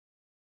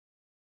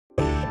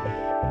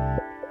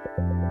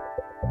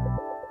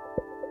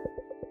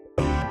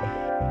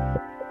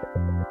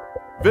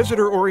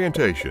Visitor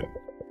orientation.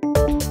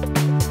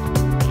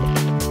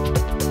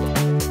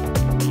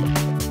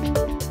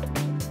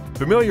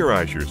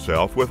 Familiarize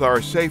yourself with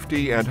our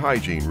safety and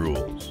hygiene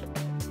rules.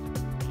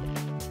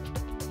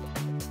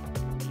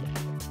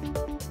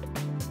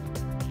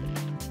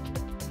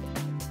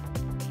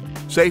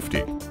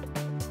 Safety.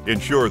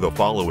 Ensure the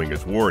following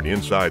is worn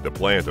inside the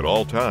plant at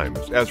all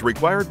times as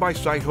required by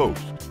site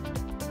host.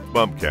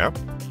 Bump cap,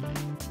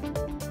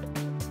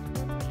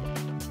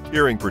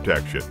 hearing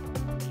protection,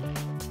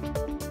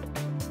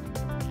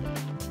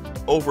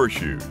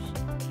 overshoes,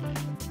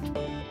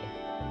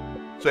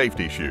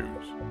 safety shoes,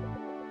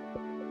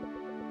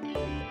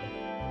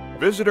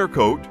 visitor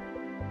coat,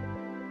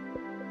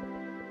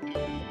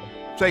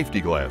 safety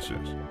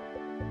glasses.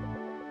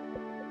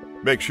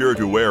 Make sure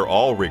to wear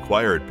all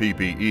required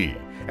PPE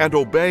and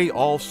obey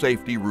all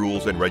safety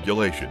rules and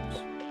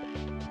regulations.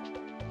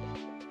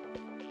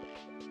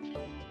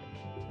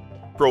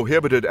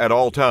 Prohibited at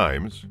all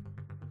times.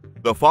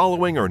 The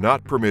following are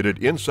not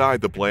permitted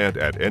inside the plant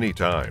at any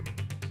time.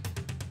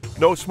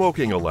 No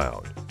smoking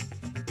allowed.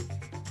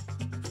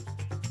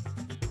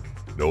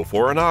 No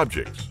foreign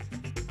objects.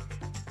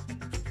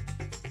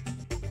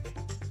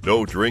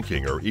 No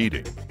drinking or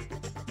eating.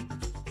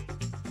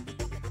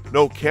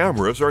 No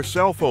cameras or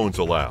cell phones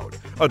allowed,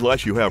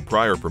 unless you have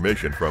prior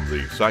permission from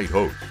the site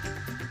host.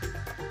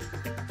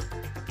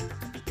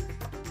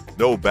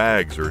 No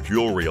bags or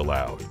jewelry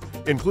allowed,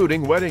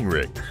 including wedding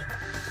rings.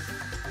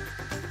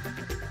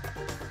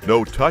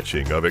 No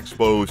touching of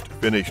exposed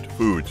finished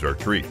foods or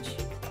treats.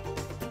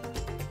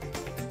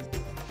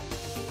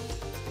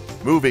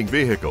 Moving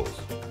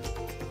vehicles.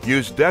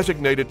 Use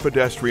designated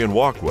pedestrian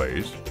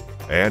walkways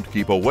and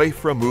keep away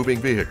from moving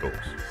vehicles.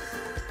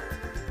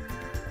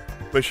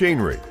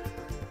 Machinery.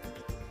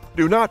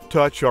 Do not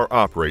touch or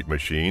operate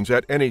machines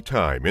at any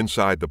time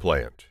inside the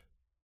plant.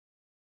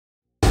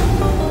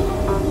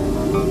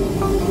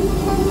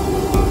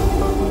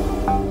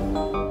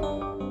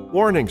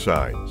 Warning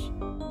signs.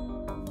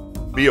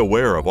 Be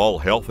aware of all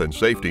health and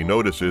safety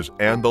notices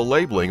and the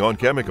labeling on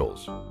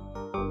chemicals.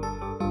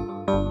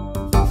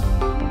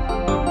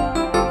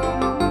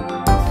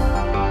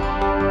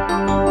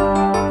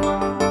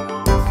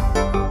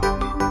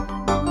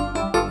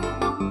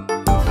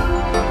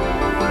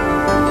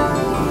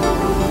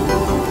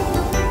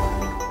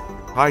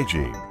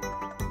 Hygiene.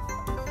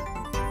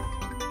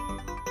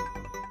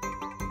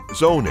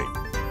 Zoning.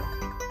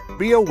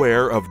 Be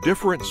aware of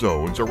different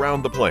zones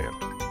around the plant.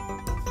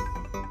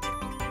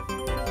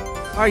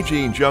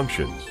 Hygiene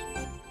junctions.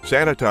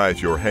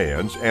 Sanitize your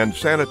hands and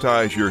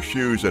sanitize your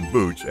shoes and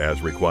boots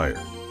as required.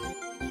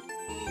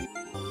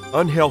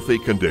 Unhealthy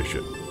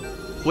condition.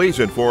 Please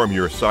inform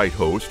your site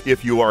host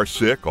if you are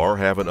sick or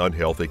have an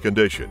unhealthy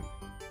condition.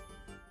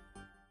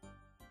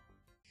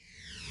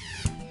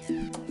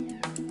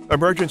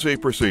 Emergency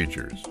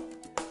procedures.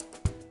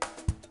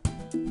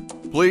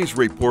 Please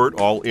report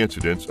all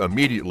incidents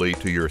immediately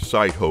to your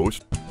site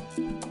host.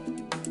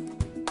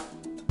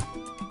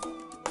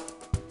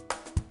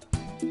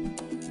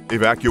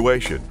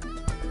 Evacuation.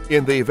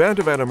 In the event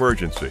of an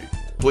emergency,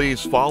 please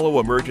follow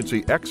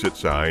emergency exit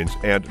signs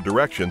and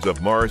directions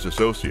of Mars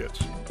Associates.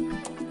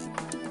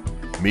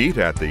 Meet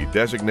at the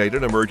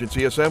designated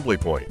emergency assembly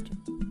point.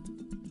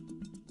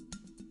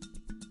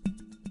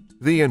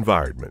 The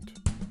environment.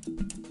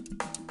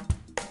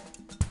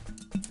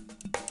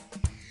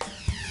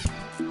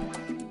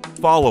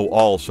 Follow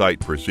all site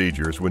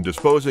procedures when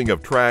disposing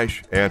of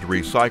trash and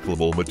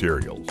recyclable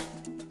materials.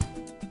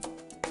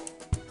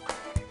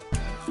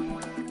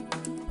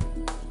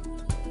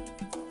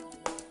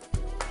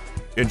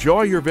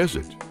 Enjoy your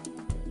visit.